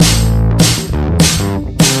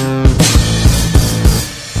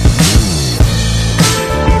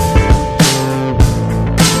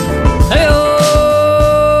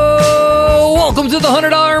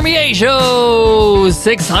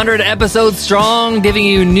600 episodes strong, giving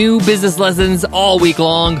you new business lessons all week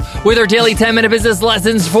long with our daily 10-minute business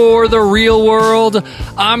lessons for the real world.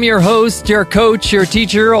 I'm your host, your coach, your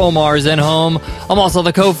teacher, Omar Zenhom. I'm also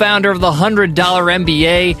the co-founder of the $100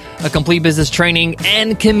 MBA, a complete business training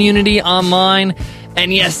and community online.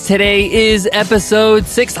 And yes, today is episode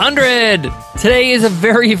 600. Today is a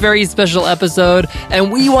very, very special episode,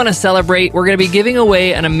 and we want to celebrate. We're going to be giving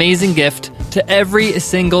away an amazing gift to every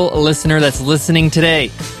single listener that's listening today.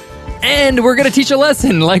 And we're going to teach a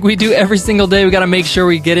lesson like we do every single day. We got to make sure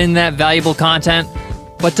we get in that valuable content.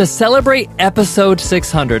 But to celebrate episode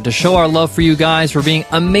 600, to show our love for you guys for being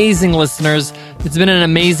amazing listeners, it's been an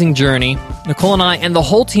amazing journey. Nicole and I and the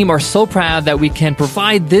whole team are so proud that we can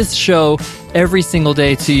provide this show every single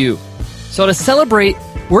day to you. So to celebrate,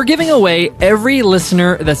 we're giving away every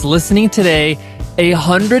listener that's listening today a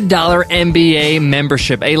 $100 MBA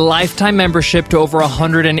membership, a lifetime membership to over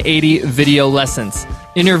 180 video lessons,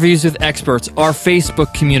 interviews with experts, our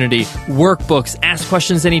Facebook community, workbooks, ask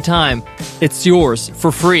questions anytime. It's yours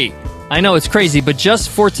for free. I know it's crazy, but just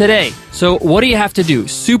for today. So what do you have to do?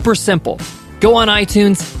 Super simple. Go on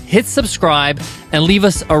iTunes, hit subscribe, and leave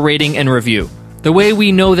us a rating and review. The way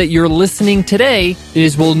we know that you're listening today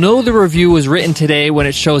is we'll know the review was written today when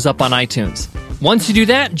it shows up on iTunes. Once you do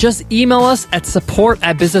that, just email us at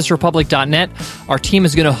support@businessrepublic.net. Our team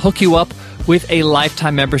is going to hook you up with a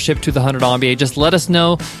lifetime membership to the $100 MBA. Just let us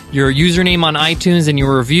know your username on iTunes and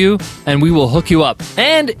your review, and we will hook you up.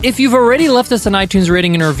 And if you've already left us an iTunes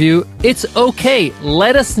rating and review, it's okay.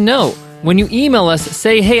 Let us know. When you email us,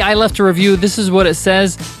 say, hey, I left a review. This is what it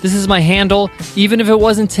says. This is my handle. Even if it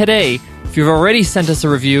wasn't today, if you've already sent us a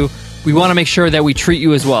review, we want to make sure that we treat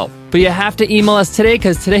you as well. But you have to email us today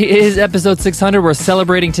because today is episode 600. We're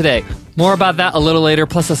celebrating today. More about that a little later,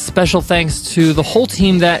 plus a special thanks to the whole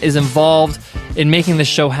team that is involved in making this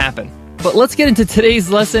show happen. But let's get into today's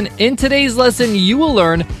lesson. In today's lesson, you will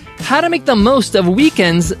learn how to make the most of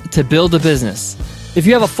weekends to build a business. If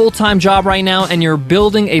you have a full-time job right now and you're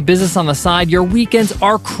building a business on the side, your weekends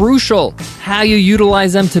are crucial. How you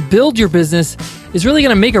utilize them to build your business is really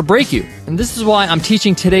going to make or break you. And this is why I'm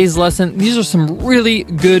teaching today's lesson. These are some really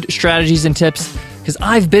good strategies and tips because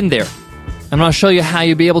I've been there. I'm going to show you how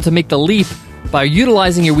you'll be able to make the leap by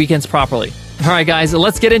utilizing your weekends properly. All right, guys,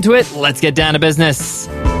 let's get into it. Let's get down to business.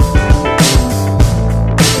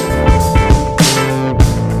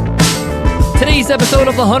 Today's episode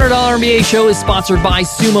of the $100 MBA Show is sponsored by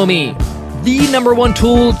SumoMe, the #1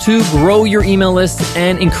 tool to grow your email list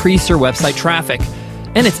and increase your website traffic.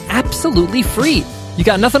 And it's absolutely free. You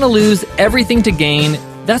got nothing to lose, everything to gain.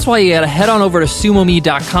 That's why you got to head on over to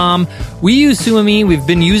SumoMe.com. We use SumoMe. We've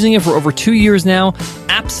been using it for over 2 years now.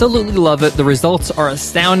 Absolutely love it. The results are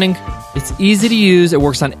astounding. It's easy to use. It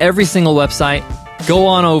works on every single website. Go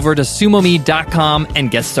on over to SumoMe.com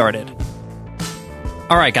and get started.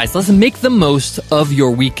 All right, guys, let's make the most of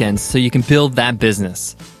your weekends so you can build that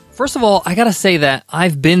business. First of all, I got to say that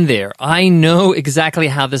I've been there. I know exactly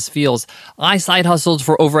how this feels. I side hustled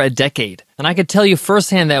for over a decade, and I could tell you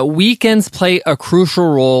firsthand that weekends play a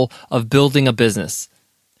crucial role of building a business.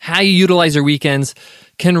 How you utilize your weekends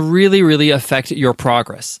can really, really affect your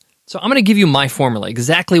progress. So I'm going to give you my formula,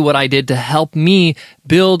 exactly what I did to help me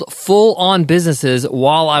build full-on businesses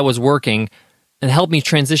while I was working and help me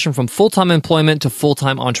transition from full-time employment to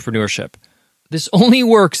full-time entrepreneurship. This only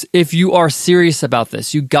works if you are serious about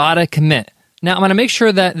this. You gotta commit. Now, I'm going to make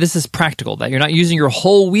sure that this is practical, that you're not using your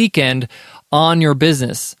whole weekend on your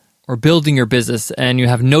business or building your business and you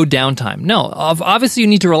have no downtime. No, obviously you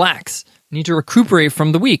need to relax. You need to recuperate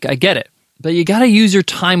from the week. I get it. But you got to use your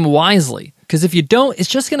time wisely because if you don't, it's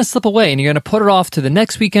just going to slip away and you're going to put it off to the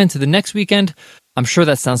next weekend. I'm sure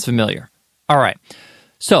that sounds familiar. All right.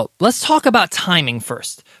 So let's talk about timing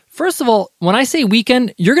first. First of all, when I say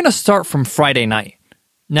weekend, you're going to start from Friday night.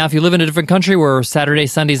 Now, if you live in a different country where Saturday,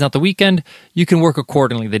 Sunday is not the weekend, you can work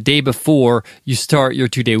accordingly the day before you start your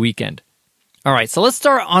 2-day weekend. All right, so let's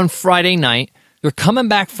start on Friday night. You're coming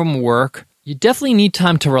back from work. You definitely need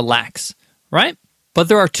time to relax, right? But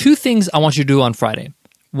there are 2 things I want you to do on Friday.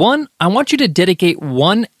 One, I want you to dedicate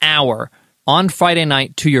 1 hour on Friday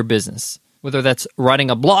night to your business. Whether that's writing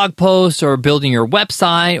a blog post or building your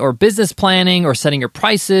website or business planning or setting your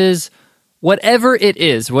prices, whatever it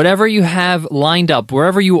is, whatever you have lined up,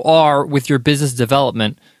 wherever you are with your business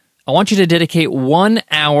development, I want you to dedicate 1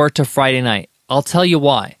 hour to Friday night. I'll tell you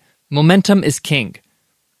why. Momentum is king.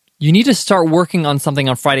 You need to start working on something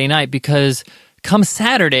on Friday night because come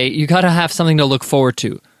Saturday, you got to have something to look forward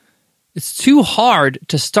to. It's too hard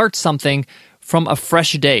to start something from a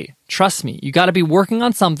fresh day. Trust me, you got to be working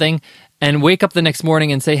on something and wake up the next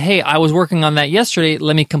morning and say, hey, I was working on that yesterday,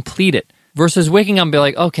 let me complete it. versus waking up and be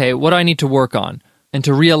like, okay, what do I need to work on? And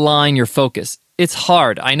to realign your focus. It's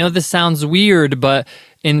hard. I know this sounds weird, but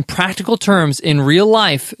in practical terms, in real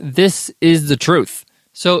life, this is the truth.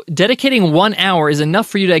 So dedicating 1 hour is enough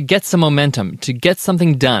for you to get some momentum, to get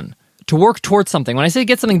something done, to work towards something. When I say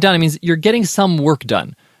get something done, it means you're getting some work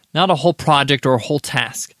done, not a whole project or a whole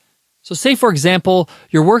task. So say, for example,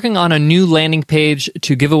 you're working on a new landing page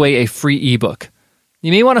to give away a free ebook.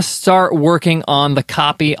 You may want to start working on the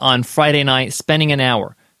copy on Friday night, spending an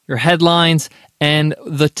hour, your headlines, and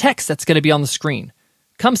the text that's going to be on the screen.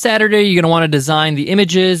 Come Saturday, you're going to want to design the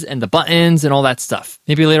images and the buttons and all that stuff.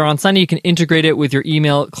 Maybe later on Sunday, you can integrate it with your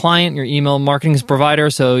email client, your email marketing provider,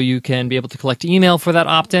 so you can be able to collect email for that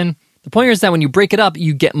opt-in. The point here is that when you break it up,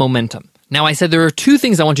 you get momentum. Now, I said there are two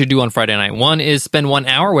things I want you to do on Friday night. One is spend 1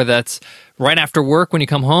 hour, whether that's right after work when you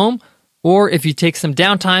come home, or if you take some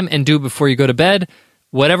downtime and do it before you go to bed,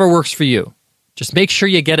 whatever works for you. Just make sure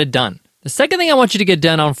you get it done. The second thing I want you to get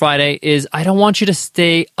done on Friday is I don't want you to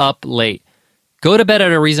stay up late. Go to bed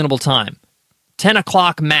at a reasonable time. 10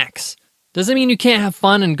 o'clock max. Doesn't mean you can't have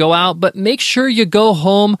fun and go out, but make sure you go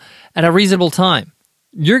home at a reasonable time.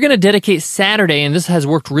 You're going to dedicate Saturday, and this has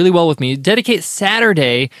worked really well with me, dedicate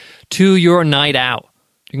Saturday to your night out.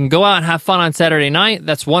 You can go out and have fun on Saturday night.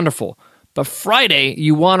 That's wonderful. But Friday,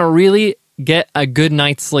 you want to really get a good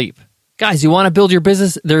night's sleep. Guys, you want to build your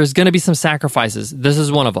business, there's going to be some sacrifices. This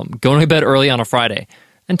is one of them. Going to bed early on a Friday.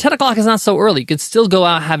 And 10 o'clock is not so early. You could still go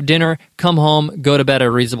out, have dinner, come home, go to bed at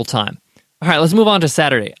a reasonable time. All right, let's move on to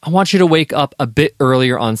Saturday. I want you to wake up a bit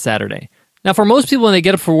earlier on Saturday. Now, for most people, when they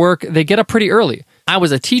get up for work, they get up pretty early. I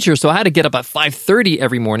was a teacher, so I had to get up at 5:30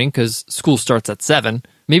 every morning because school starts at 7.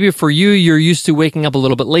 Maybe for you, you're used to waking up a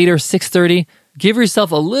little bit later, 6:30. Give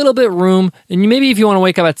yourself a little bit room, and maybe if you want to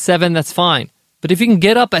wake up at 7, that's fine. But if you can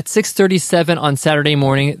get up at 6:37 on Saturday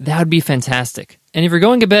morning, that would be fantastic. And if you're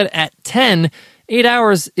going to bed at 10, 8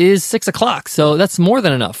 hours is 6 o'clock, so that's more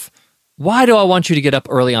than enough. Why do I want you to get up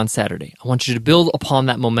early on Saturday? I want you to build upon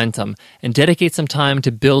that momentum and dedicate some time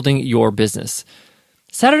to building your business.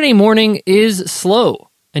 Saturday morning is slow,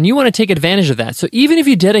 and you want to take advantage of that. So even if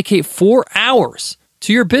you dedicate 4 hours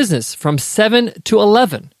to your business from 7 to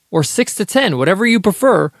 11 or 6 to 10, whatever you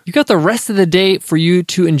prefer, you got the rest of the day for you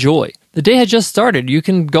to enjoy. The day had just started. You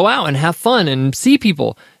can go out and have fun and see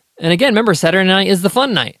people. And again, remember, Saturday night is the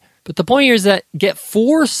fun night. But the point here is that get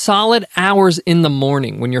 4 solid hours in the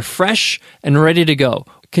morning when you're fresh and ready to go.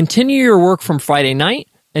 Continue your work from Friday night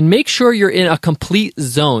and make sure you're in a complete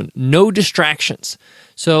zone, no distractions.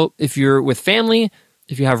 So if you're with family,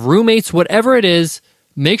 if you have roommates, whatever it is,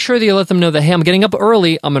 make sure that you let them know that, hey, I'm getting up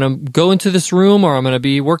early. I'm going to go into this room or I'm going to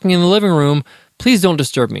be working in the living room. Please don't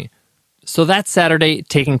disturb me. So that's Saturday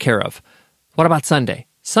taken care of. What about Sunday?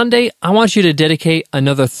 Sunday, I want you to dedicate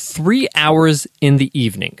another 3 hours in the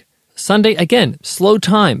evening. Sunday, again, slow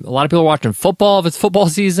time. A lot of people are watching football if it's football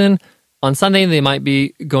season. On Sunday, they might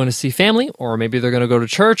be going to see family, or maybe they're going to go to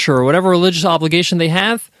church or whatever religious obligation they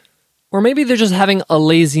have. Or maybe they're just having a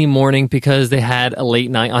lazy morning because they had a late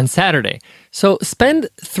night on Saturday. So spend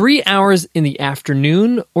 3 hours in the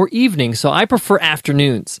afternoon or evening. So I prefer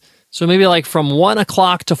afternoons. So maybe like from 1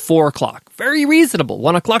 o'clock to 4 o'clock. Very reasonable.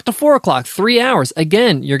 1 o'clock to 4 o'clock, 3 hours.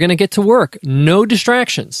 Again, you're going to get to work. No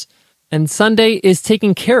distractions. And Sunday is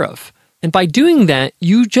taken care of. And by doing that,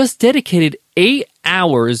 you just dedicated 8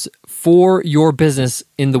 hours for your business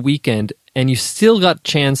in the weekend, and you still got a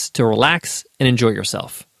chance to relax and enjoy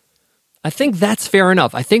yourself. I think that's fair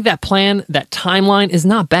enough. I think that plan, that timeline is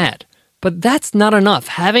not bad. But that's not enough.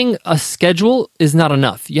 Having a schedule is not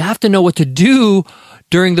enough. You have to know what to do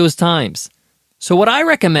during those times. So what I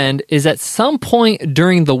recommend is at some point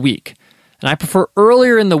during the week, and I prefer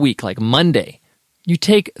earlier in the week, like Monday, you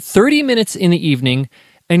take 30 minutes in the evening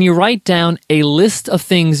and you write down a list of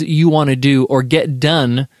things you want to do or get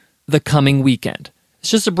done the coming weekend.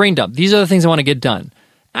 It's just a brain dump. These are the things I want to get done.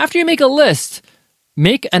 After you make a list,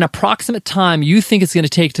 make an approximate time you think it's going to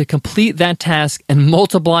take to complete that task and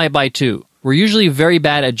multiply it by 2. We're usually very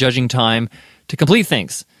bad at judging time to complete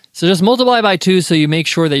things. So just multiply by 2 so you make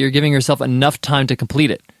sure that you're giving yourself enough time to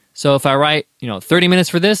complete it. So if I write, 30 minutes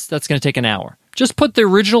for this, that's going to take an hour. Just put the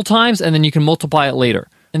original times and then you can multiply it later.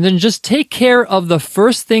 And then just take care of the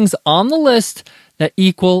first things on the list that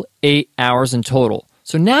equal 8 hours in total.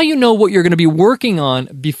 So now you know what you're going to be working on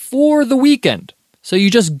before the weekend. So you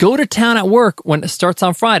just go to town at work when it starts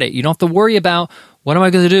on Friday. You don't have to worry about, what am I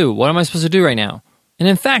going to do? What am I supposed to do right now? And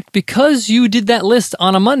in fact, because you did that list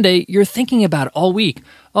on a Monday, you're thinking about it all week.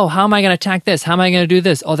 Oh, how am I going to attack this? How am I going to do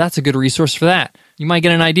this? Oh, that's a good resource for that. You might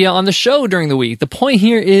get an idea on the show during the week. The point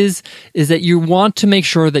here is that you want to make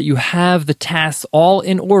sure that you have the tasks all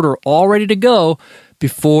in order, all ready to go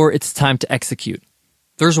before it's time to execute.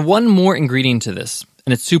 There's one more ingredient to this,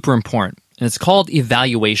 and it's super important, and it's called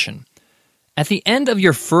evaluation. At the end of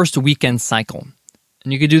your first weekend cycle,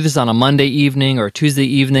 and you could do this on a Monday evening or a Tuesday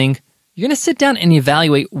evening, you're going to sit down and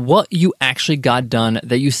evaluate what you actually got done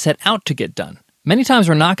that you set out to get done. Many times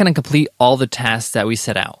we're not going to complete all the tasks that we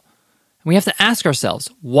set out. And we have to ask ourselves,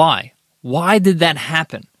 why? Why did that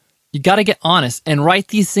happen? You got to get honest and write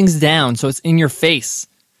these things down so it's in your face.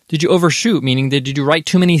 Did you overshoot? Meaning, did you write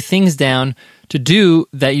too many things down to do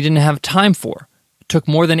that you didn't have time for? It took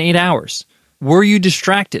more than 8 hours. Were you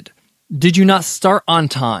distracted? Did you not start on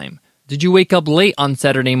time? Did you wake up late on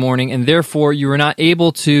Saturday morning and therefore you were not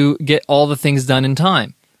able to get all the things done in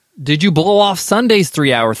time? Did you blow off Sunday's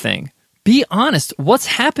 3-hour thing? Be honest. What's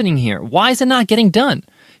happening here? Why is it not getting done?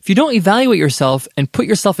 If you don't evaluate yourself and put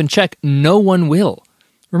yourself in check, no one will.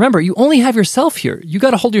 Remember, you only have yourself here. You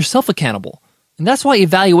got to hold yourself accountable. And that's why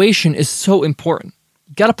evaluation is so important.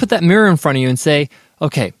 You got to put that mirror in front of you and say,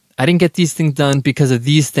 okay, I didn't get these things done because of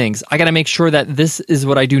these things. I got to make sure that this is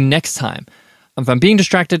what I do next time. If I'm being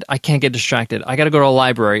distracted, I can't get distracted. I got to go to a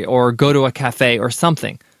library or go to a cafe or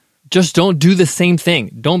something. Just don't do the same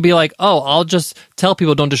thing. Don't be like, oh, I'll just tell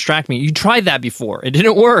people don't distract me. You tried that before. It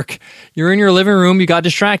didn't work. You're in your living room. You got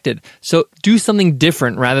distracted. So do something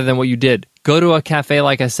different rather than what you did. Go to a cafe,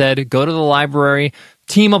 like I said. Go to the library.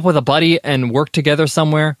 Team up with a buddy and work together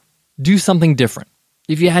somewhere. Do something different.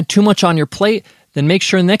 If you had too much on your plate, then make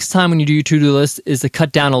sure next time when you do your to-do list is to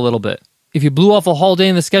cut down a little bit. If you blew off a whole day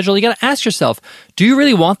in the schedule, you got to ask yourself, do you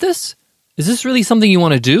really want this? Is this really something you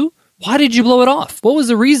want to do? Why did you blow it off? What was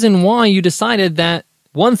the reason why you decided that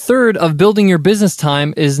 1/3 of building your business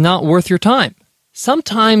time is not worth your time?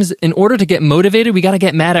 Sometimes in order to get motivated, we got to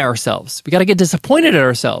get mad at ourselves. We got to get disappointed at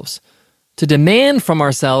ourselves to demand from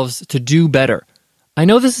ourselves to do better. I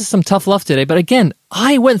know this is some tough love today, but again,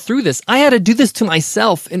 I went through this. I had to do this to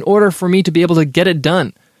myself in order for me to be able to get it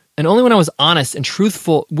done. And only when I was honest and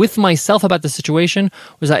truthful with myself about the situation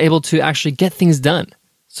was I able to actually get things done.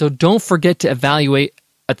 So don't forget to evaluate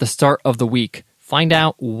at the start of the week. Find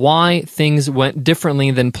out why things went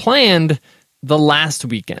differently than planned the last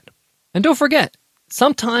weekend. And don't forget,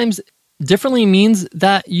 sometimes differently means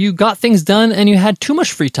that you got things done and you had too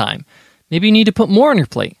much free time. Maybe you need to put more on your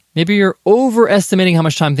plate. Maybe you're overestimating how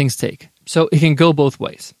much time things take. So it can go both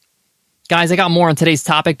ways. Guys, I got more on today's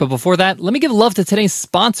topic, but before that, let me give love to today's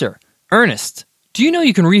sponsor, Earnest. Do you know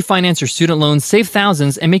you can refinance your student loans, save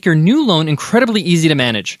thousands, and make your new loan incredibly easy to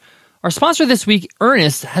manage? Our sponsor this week,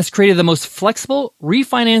 Earnest, has created the most flexible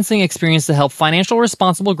refinancing experience to help financial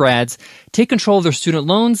responsible grads take control of their student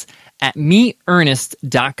loans at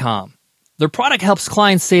meetearnest.com. Their product helps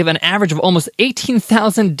clients save an average of almost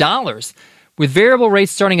 $18,000 with variable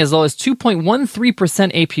rates starting as low as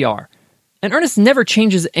 2.13% APR. And Earnest never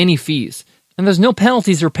changes any fees, and there's no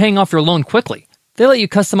penalties for paying off your loan quickly. They let you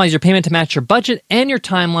customize your payment to match your budget and your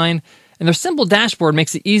timeline, and their simple dashboard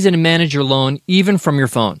makes it easy to manage your loan even from your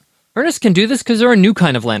phone. Earnest can do this because they're a new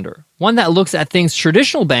kind of lender, one that looks at things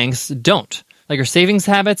traditional banks don't, like your savings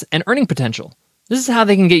habits and earning potential. This is how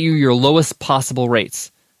they can get you your lowest possible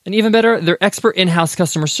rates. And even better, their expert in-house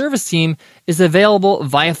customer service team is available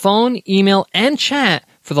via phone, email, and chat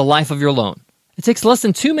for the life of your loan. It takes less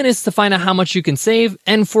than 2 minutes to find out how much you can save,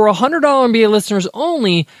 and for $100 MBA listeners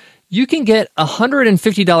only, you can get a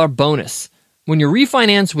 $150 bonus when you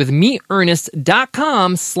refinance with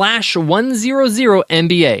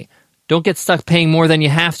meetearnest.com/100MBA. Don't get stuck paying more than you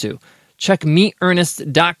have to. Check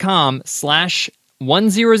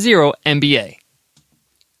meetearnest.com/100MBA.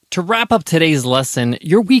 To wrap up today's lesson,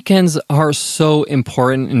 your weekends are so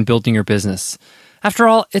important in building your business. After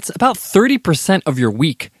all, it's about 30% of your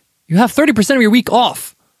week. You have 30% of your week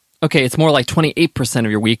off. Okay, it's more like 28%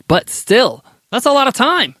 of your week, but still, that's a lot of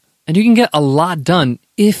time. And you can get a lot done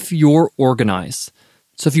if you're organized.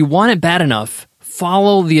 So if you want it bad enough,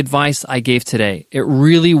 follow the advice I gave today. It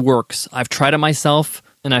really works. I've tried it myself,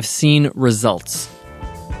 and I've seen results.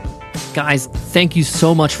 Guys, thank you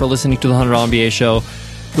so much for listening to the $100 MBA Show.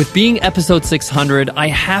 With being episode 600, I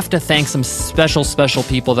have to thank some special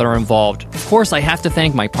people that are involved. Of course, I have to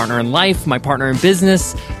thank my partner in life, my partner in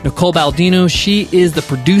business, Nicole Baldino. She is the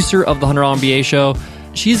producer of the $100 MBA Show.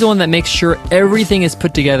 She's the one that makes sure everything is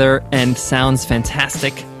put together and sounds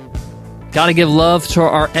fantastic. Gotta give love to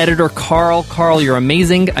our editor, Carl. Carl, you're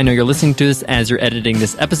amazing. I know you're listening to this as you're editing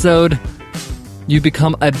this episode. You've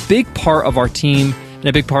become a big part of our team and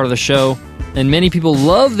a big part of the show. And many people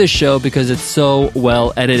love this show because it's so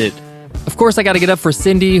well edited. Of course, I got to get up for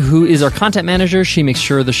Cindy, who is our content manager. She makes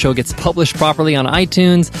sure the show gets published properly on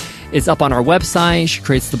iTunes. It's up on our website. She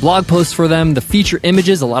creates the blog posts for them, the feature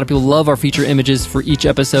images. A lot of people love our feature images for each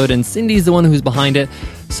episode, and Cindy's the one who's behind it.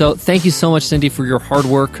 So thank you so much, Cindy, for your hard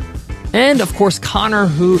work. And of course, Connor,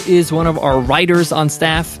 who is one of our writers on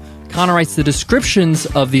staff. Connor writes the descriptions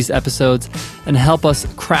of these episodes and help us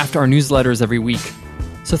craft our newsletters every week.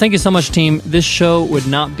 So thank you so much, team. This show would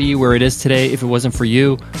not be where it is today if it wasn't for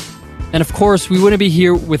you. And of course, we wouldn't be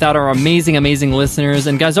here without our amazing, amazing listeners.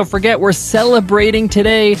 And guys, don't forget, we're celebrating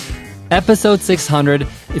today, episode 600.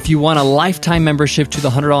 If you want a lifetime membership to the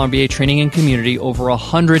 $100 MBA training and community, over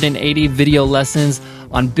 180 video lessons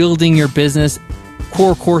on building your business,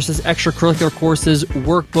 core courses, extracurricular courses,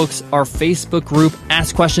 workbooks, our Facebook group,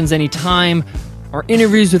 Ask Questions Anytime, our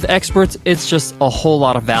interviews with experts, it's just a whole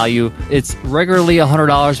lot of value. It's regularly $100,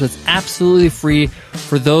 but it's absolutely free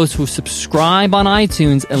for those who subscribe on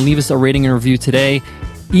iTunes and leave us a rating and review today.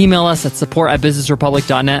 Email us at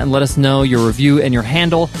support@businessrepublic.net and let us know your review and your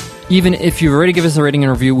handle. Even if you already give us a rating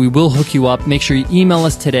and review, we will hook you up. Make sure you email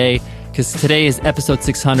us today, because today is episode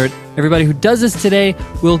 600. Everybody who does this today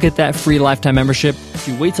will get that free lifetime membership. If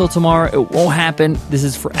you wait till tomorrow, it won't happen. This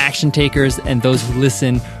is for action takers and those who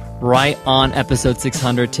listen right on episode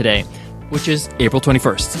 600 today, which is April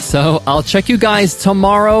 21st. So I'll check you guys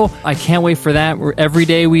tomorrow. I can't wait for that. Every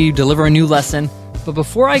day we deliver a new lesson. But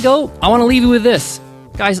before I go, I want to leave you with this.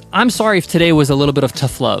 Guys, I'm sorry if today was a little bit of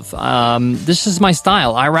tough love. This is my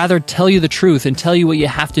style. I rather tell you the truth and tell you what you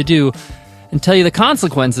have to do and tell you the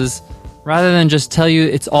consequences rather than just tell you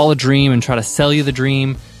it's all a dream and try to sell you the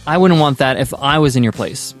dream. I wouldn't want that if I was in your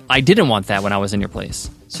place. I didn't want that when I was in your place.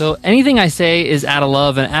 So anything I say is out of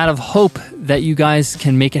love and out of hope that you guys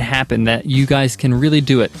can make it happen, that you guys can really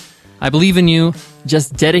do it. I believe in you.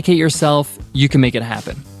 Just dedicate yourself. You can make it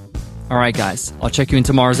happen. All right, guys. I'll check you in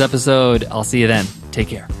tomorrow's episode. I'll see you then. Take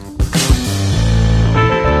care.